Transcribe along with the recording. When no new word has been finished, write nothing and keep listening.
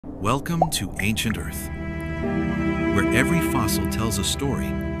Welcome to Ancient Earth, where every fossil tells a story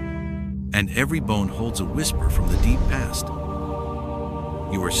and every bone holds a whisper from the deep past.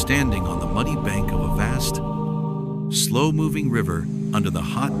 You are standing on the muddy bank of a vast, slow-moving river under the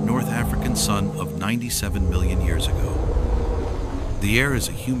hot North African sun of 97 million years ago. The air is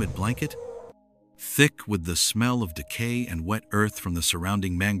a humid blanket, thick with the smell of decay and wet earth from the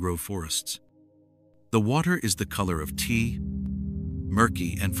surrounding mangrove forests. The water is the color of tea,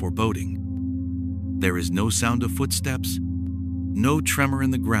 murky and foreboding. There is no sound of footsteps, no tremor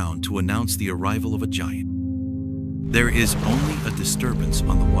in the ground to announce the arrival of a giant. There is only a disturbance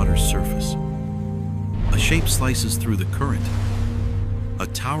on the water's surface. A shape slices through the current, a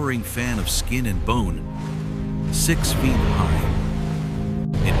towering fan of skin and bone, 6 feet high.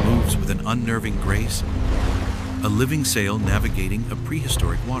 It moves with an unnerving grace, a living sail navigating a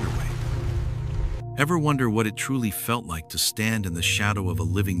prehistoric waterway. Ever wonder what it truly felt like to stand in the shadow of a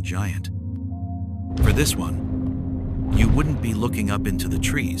living giant? For this one, you wouldn't be looking up into the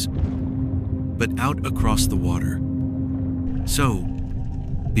trees, but out across the water. So,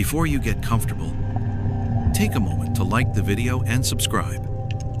 before you get comfortable, take a moment to like the video and subscribe,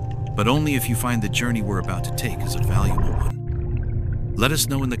 but only if you find the journey we're about to take is a valuable one. Let us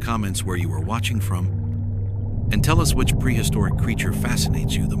know in the comments where you are watching from, and tell us which prehistoric creature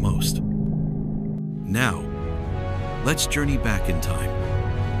fascinates you the most. Now, let's journey back in time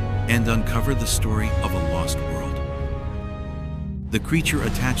and uncover the story of a lost world. The creature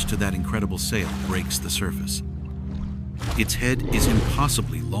attached to that incredible sail breaks the surface. Its head is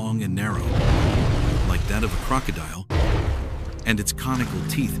impossibly long and narrow, like that of a crocodile, and its conical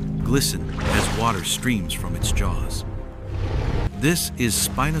teeth glisten as water streams from its jaws. This is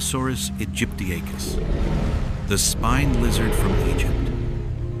Spinosaurus aegyptiacus, the spine lizard from Egypt.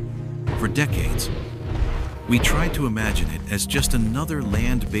 For decades, we tried to imagine it as just another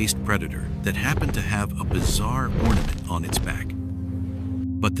land-based predator that happened to have a bizarre ornament on its back.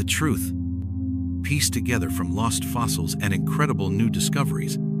 But the truth, pieced together from lost fossils and incredible new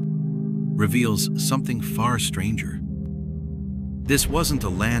discoveries, reveals something far stranger. This wasn't a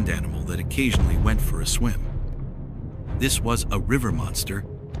land animal that occasionally went for a swim. This was a river monster,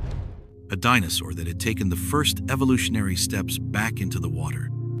 a dinosaur that had taken the first evolutionary steps back into the water.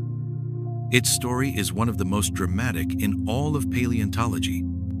 Its story is one of the most dramatic in all of paleontology,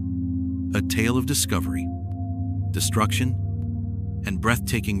 a tale of discovery, destruction, and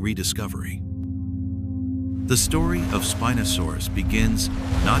breathtaking rediscovery. The story of Spinosaurus begins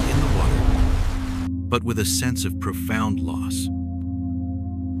not in the water, but with a sense of profound loss.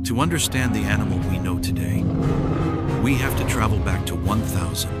 To understand the animal we know today, we have to travel back to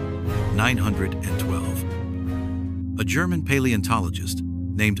 1912. A German paleontologist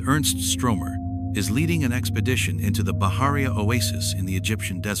named Ernst Stromer is leading an expedition into the Baharia Oasis in the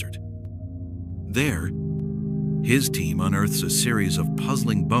Egyptian desert. There, his team unearths a series of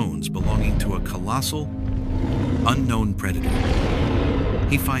puzzling bones belonging to a colossal, unknown predator.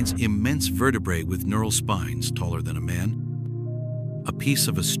 He finds immense vertebrae with neural spines taller than a man, a piece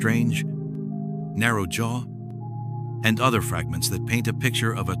of a strange, narrow jaw, and other fragments that paint a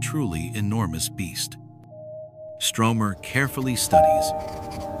picture of a truly enormous beast. Stromer carefully studies,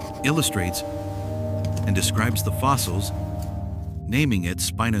 illustrates, and describes the fossils, naming it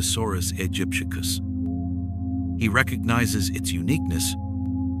Spinosaurus aegyptiacus. He recognizes its uniqueness,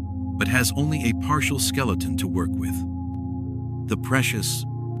 but has only a partial skeleton to work with. The precious,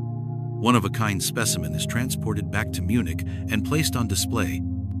 one-of-a-kind specimen is transported back to Munich and placed on display,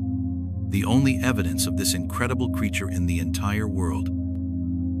 the only evidence of this incredible creature in the entire world.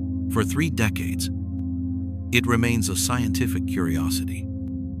 For 3 decades, it remains a scientific curiosity.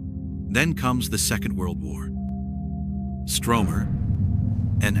 Then comes the Second World War. Stromer,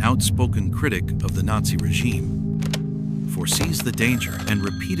 an outspoken critic of the Nazi regime, foresees the danger and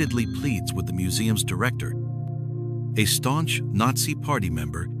repeatedly pleads with the museum's director, a staunch Nazi party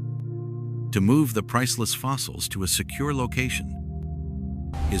member, to move the priceless fossils to a secure location.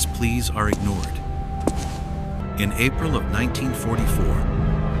 His pleas are ignored. In April of 1944,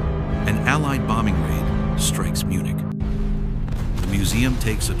 an Allied bombing raid strikes Munich. The museum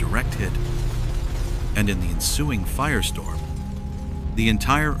takes a direct hit, and in the ensuing firestorm, the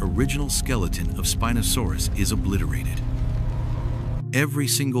entire original skeleton of Spinosaurus is obliterated. Every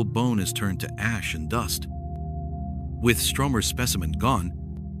single bone is turned to ash and dust. With Stromer's specimen gone,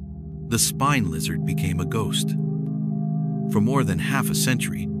 the spine lizard became a ghost. For more than half a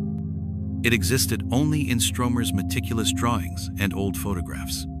century, it existed only in Stromer's meticulous drawings and old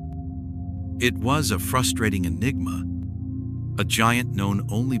photographs. It was a frustrating enigma, a giant known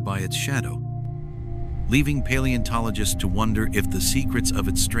only by its shadow, leaving paleontologists to wonder if the secrets of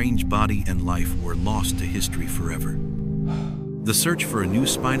its strange body and life were lost to history forever. The search for a new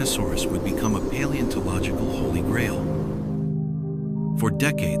Spinosaurus would become a paleontological holy grail. For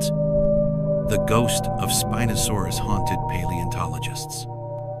decades, the ghost of Spinosaurus haunted paleontologists.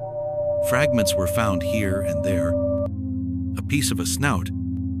 Fragments were found here and there, a piece of a snout,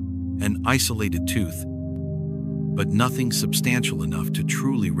 an isolated tooth, but nothing substantial enough to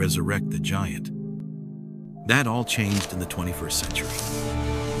truly resurrect the giant. That all changed in the 21st century.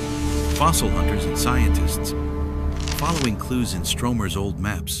 Fossil hunters and scientists, following clues in Stromer's old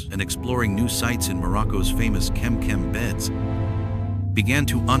maps and exploring new sites in Morocco's famous Kem Kem beds, began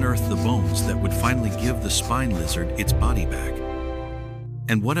to unearth the bones that would finally give the spine lizard its body back.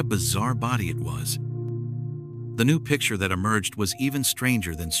 And what a bizarre body it was. The new picture that emerged was even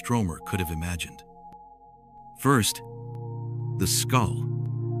stranger than Stromer could have imagined. First, the skull.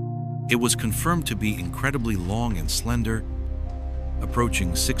 It was confirmed to be incredibly long and slender,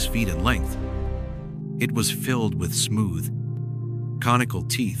 approaching 6 feet in length. It was filled with smooth, conical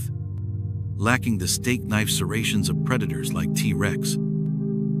teeth, lacking the steak knife serrations of predators like T-Rex.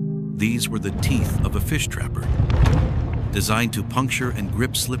 These were the teeth of a fish trapper, designed to puncture and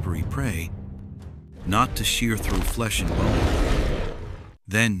grip slippery prey, not to shear through flesh and bone.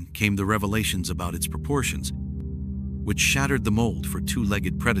 Then came the revelations about its proportions, which shattered the mold for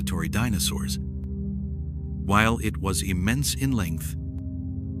two-legged predatory dinosaurs. While it was immense in length,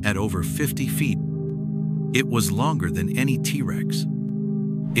 at over 50 feet, it was longer than any T-Rex.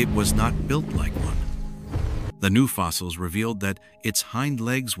 It was not built like one. The new fossils revealed that its hind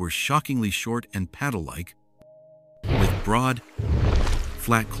legs were shockingly short and paddle-like, with broad,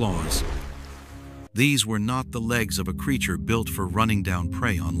 flat claws. These were not the legs of a creature built for running down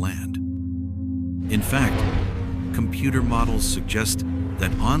prey on land. In fact, computer models suggest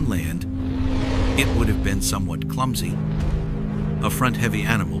that on land, it would have been somewhat clumsy, a front-heavy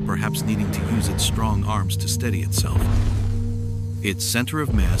animal perhaps needing to use its strong arms to steady itself. Its center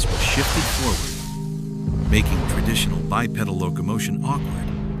of mass was shifted forward, making traditional bipedal locomotion awkward.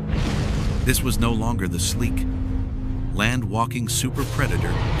 This was no longer the sleek, land-walking super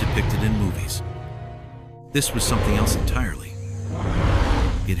predator depicted in movies. This was something else entirely.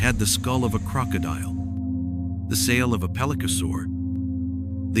 It had the skull of a crocodile, the sail of a pelycosaur,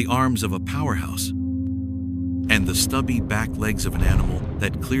 the arms of a powerhouse, and the stubby back legs of an animal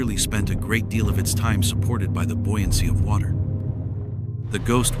that clearly spent a great deal of its time supported by the buoyancy of water. The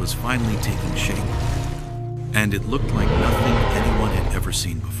ghost was finally taking shape, and it looked like nothing anyone had ever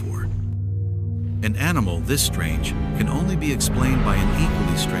seen before. An animal this strange can only be explained by an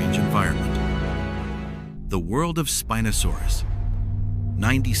equally strange environment. The world of Spinosaurus,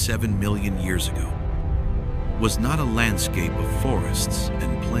 97 million years ago, was not a landscape of forests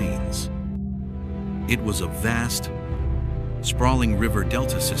and plains. It was a vast, sprawling river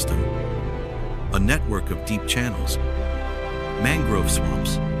delta system, a network of deep channels, mangrove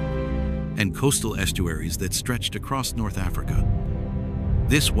swamps, and coastal estuaries that stretched across North Africa.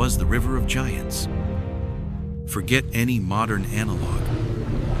 This was the River of Giants. Forget any modern analog.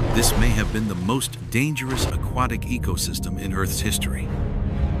 This may have been the most dangerous aquatic ecosystem in Earth's history.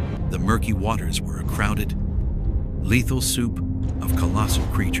 The murky waters were a crowded, lethal soup of colossal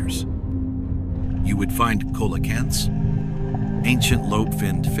creatures. You would find coelacanths, ancient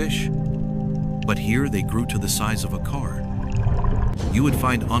lobe-finned fish, but here they grew to the size of a car. You would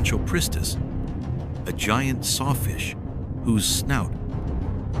find Onchopristis, a giant sawfish whose snout,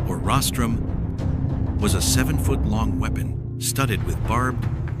 or rostrum, was a 7-foot-long weapon studded with barbed,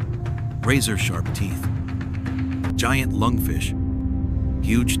 razor-sharp teeth. Giant lungfish,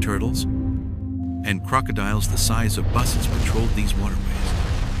 huge turtles, and crocodiles the size of buses patrolled these waterways.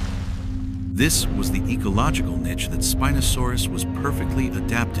 This was the ecological niche that Spinosaurus was perfectly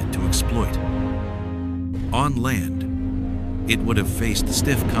adapted to exploit. On land, it would have faced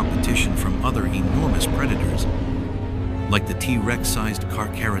stiff competition from other enormous predators, like the T-Rex-sized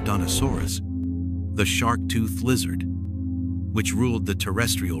Carcharodontosaurus, the shark-toothed lizard, which ruled the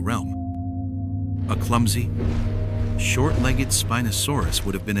terrestrial realm. A clumsy, short-legged Spinosaurus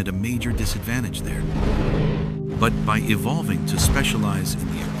would have been at a major disadvantage there. But by evolving to specialize in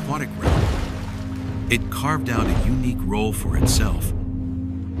the aquatic realm, it carved out a unique role for itself,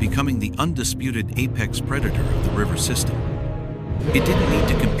 becoming the undisputed apex predator of the river system. It didn't need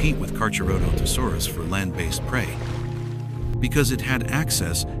to compete with Carcharodontosaurus for land-based prey, because it had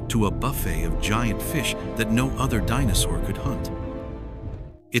access to a buffet of giant fish that no other dinosaur could hunt.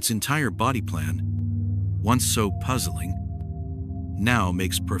 Its entire body plan, once so puzzling, now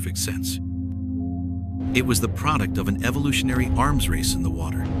makes perfect sense. It was the product of an evolutionary arms race in the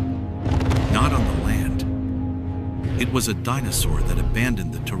water, not on the land. It was a dinosaur that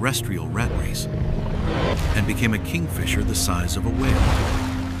abandoned the terrestrial rat race and became a kingfisher the size of a whale.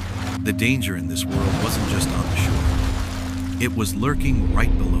 The danger in this world wasn't just on the shore. It was lurking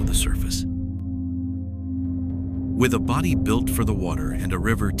right below the surface. With a body built for the water and a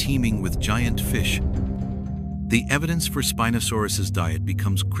river teeming with giant fish, the evidence for Spinosaurus's diet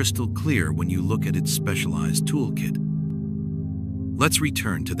becomes crystal clear when you look at its specialized toolkit. Let's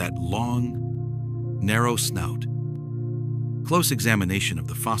return to that long, narrow snout. Close examination of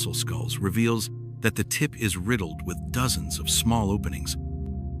the fossil skulls reveals that the tip is riddled with dozens of small openings,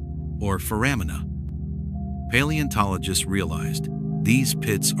 or foramina. Paleontologists realized these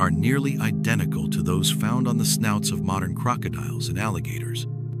pits are nearly identical to those found on the snouts of modern crocodiles and alligators.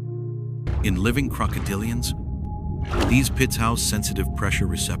 In living crocodilians, these pits house sensitive pressure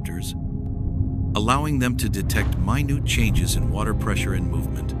receptors, allowing them to detect minute changes in water pressure and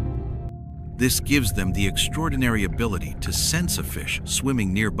movement. This gives them the extraordinary ability to sense a fish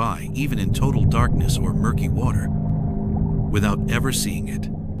swimming nearby, even in total darkness or murky water, without ever seeing it.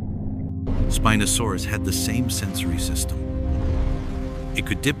 Spinosaurus had the same sensory system. It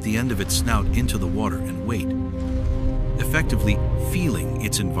could dip the end of its snout into the water and wait, effectively feeling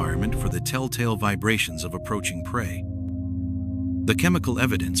its environment for the telltale vibrations of approaching prey. The chemical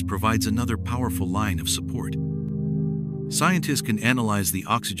evidence provides another powerful line of support. Scientists can analyze the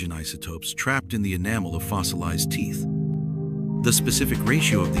oxygen isotopes trapped in the enamel of fossilized teeth. The specific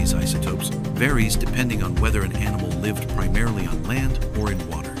ratio of these isotopes varies depending on whether an animal lived primarily on land or in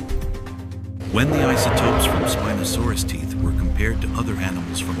water. When the isotopes from Spinosaurus teeth were compared to other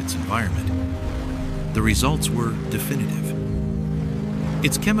animals from its environment, the results were definitive.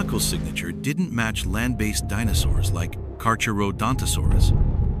 Its chemical signature didn't match land-based dinosaurs like Carcharodontosaurus.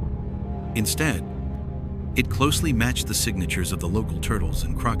 Instead, it closely matched the signatures of the local turtles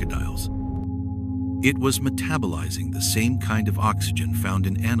and crocodiles. It was metabolizing the same kind of oxygen found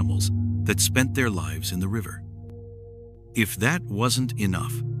in animals that spent their lives in the river. If that wasn't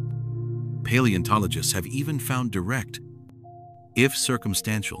enough, paleontologists have even found direct, if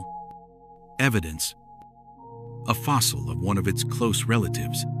circumstantial, evidence. A fossil of one of its close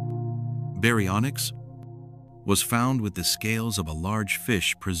relatives, Baryonyx, was found with the scales of a large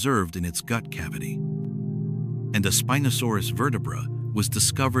fish preserved in its gut cavity. And a Spinosaurus vertebra was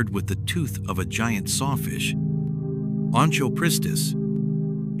discovered with the tooth of a giant sawfish, Onchopristis,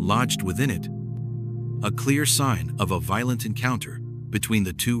 lodged within it, a clear sign of a violent encounter between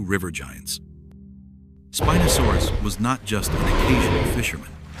the two river giants. Spinosaurus was not just an occasional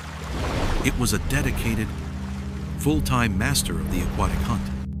fisherman. It was a dedicated, full-time master of the aquatic hunt.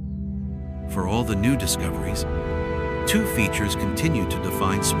 For all the new discoveries, two features continue to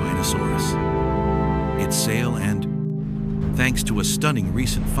define Spinosaurus: its sail and, thanks to a stunning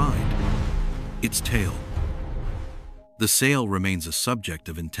recent find, its tail. The sail remains a subject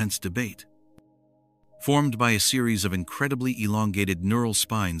of intense debate. Formed by a series of incredibly elongated neural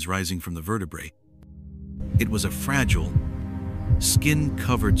spines rising from the vertebrae, it was a fragile,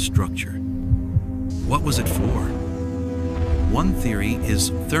 skin-covered structure. What was it for? One theory is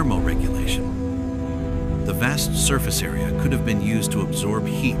thermoregulation. The vast surface area could have been used to absorb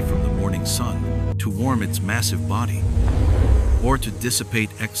heat from the morning sun, to warm its massive body, or to dissipate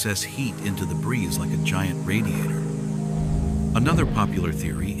excess heat into the breeze like a giant radiator. Another popular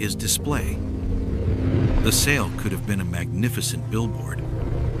theory is display. The sail could have been a magnificent billboard,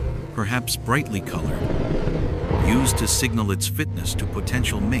 perhaps brightly colored, used to signal its fitness to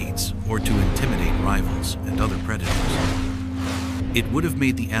potential mates or to intimidate rivals and other predators. It would have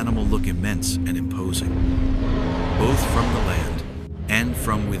made the animal look immense and imposing, both from the land and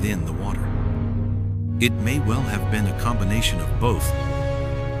from within the water. It may well have been a combination of both,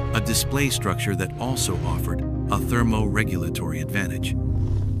 a display structure that also offered a thermoregulatory advantage.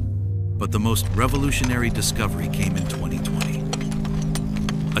 But the most revolutionary discovery came in 2020.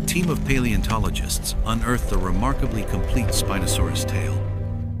 A team of paleontologists unearthed a remarkably complete Spinosaurus tail,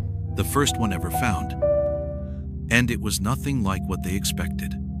 the first one ever found. And it was nothing like what they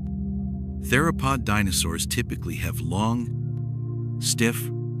expected. Theropod dinosaurs typically have long, stiff,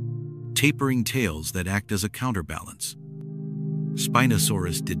 tapering tails that act as a counterbalance.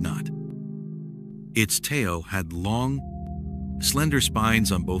 Spinosaurus did not. Its tail had long, slender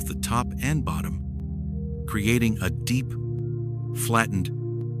spines on both the top and bottom, creating a deep, flattened,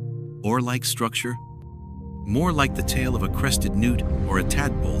 oar-like structure, more like the tail of a crested newt or a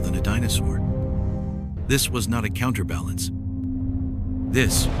tadpole than a dinosaur. This was not a counterbalance.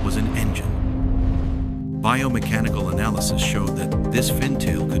 This was an engine. Biomechanical analysis showed that this fin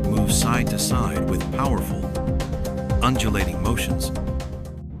tail could move side to side with powerful, undulating motions.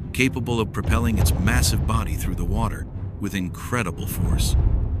 capable of propelling its massive body through the water with incredible force.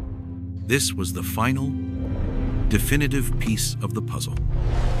 This was the final, definitive piece of the puzzle.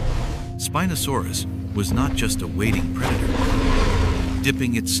 Spinosaurus was not just a wading predator,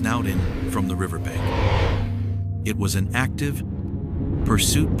 dipping its snout in from the riverbank. It was an active,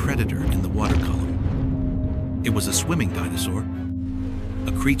 pursuit predator in the water column. It was a swimming dinosaur,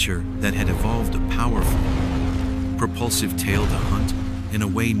 a creature that had evolved a powerful, propulsive tail to hunt in a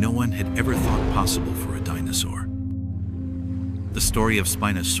way no one had ever thought possible for a dinosaur. The story of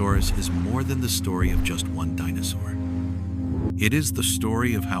Spinosaurus is more than the story of just one dinosaur. It is the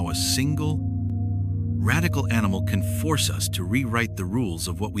story of how a single, radical animal can force us to rewrite the rules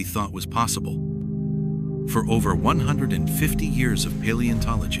of what we thought was possible. For over 150 years of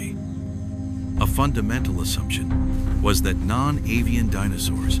paleontology, a fundamental assumption was that non-avian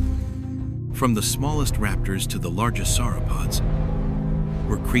dinosaurs, from the smallest raptors to the largest sauropods,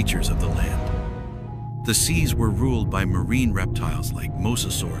 were creatures of the land. The seas were ruled by marine reptiles like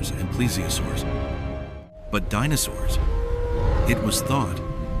mosasaurs and plesiosaurs. But dinosaurs, it was thought,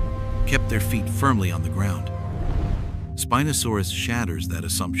 kept their feet firmly on the ground. Spinosaurus shatters that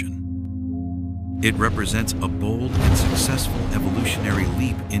assumption. It represents a bold and successful evolutionary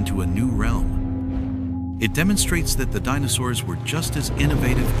leap into a new realm. It demonstrates that the dinosaurs were just as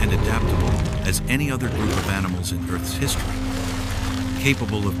innovative and adaptable as any other group of animals in Earth's history,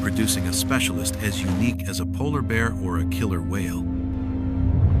 capable of producing a specialist as unique as a polar bear or a killer whale.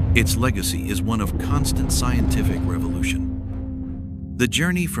 Its legacy is one of constant scientific revolution. The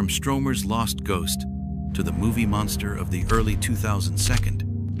journey from Stromer's lost ghost to the movie monster of the early 2002,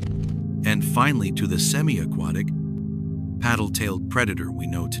 and finally to the semi-aquatic, paddle-tailed predator we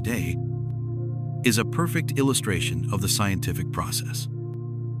know today, is a perfect illustration of the scientific process.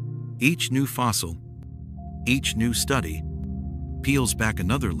 Each new fossil, each new study, peels back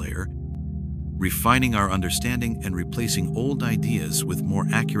another layer, refining our understanding and replacing old ideas with more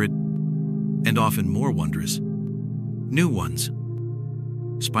accurate and often more wondrous new ones.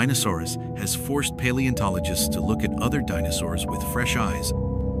 Spinosaurus has forced paleontologists to look at other dinosaurs with fresh eyes,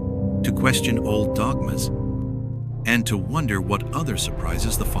 to question old dogmas, and to wonder what other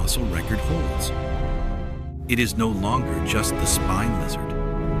surprises the fossil record holds. It is no longer just the spine lizard.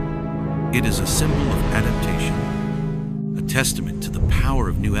 It is a symbol of adaptation, a testament to the power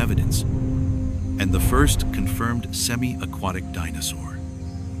of new evidence, and the first confirmed semi-aquatic dinosaur.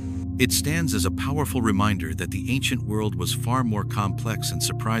 It stands as a powerful reminder that the ancient world was far more complex and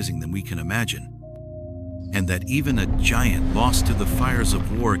surprising than we can imagine, and that even a giant lost to the fires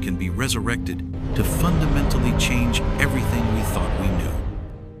of war can be resurrected to fundamentally change everything we thought we knew.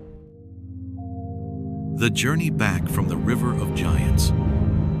 The journey back from the River of Giants,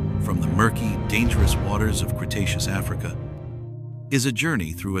 from the murky, dangerous waters of Cretaceous Africa, is a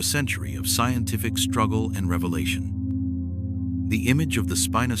journey through a century of scientific struggle and revelation. The image of the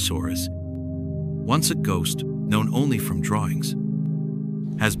Spinosaurus, once a ghost known only from drawings,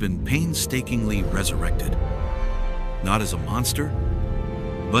 has been painstakingly resurrected, not as a monster,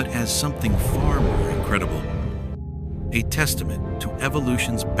 but as something far more incredible, a testament to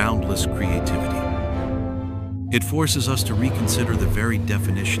evolution's boundless creativity. It forces us to reconsider the very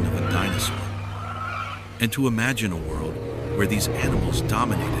definition of a dinosaur, and to imagine a world where these animals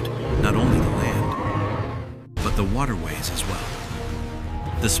dominated not only the land, but the waterways as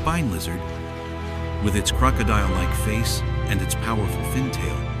well. The spine lizard, with its crocodile-like face and its powerful fin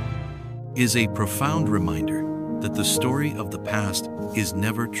tail, is a profound reminder that the story of the past is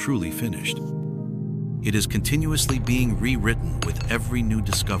never truly finished. It is continuously being rewritten with every new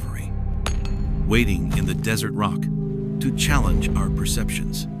discovery, waiting in the desert rock to challenge our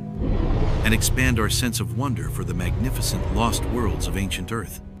perceptions and expand our sense of wonder for the magnificent lost worlds of ancient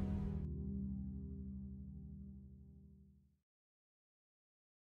Earth.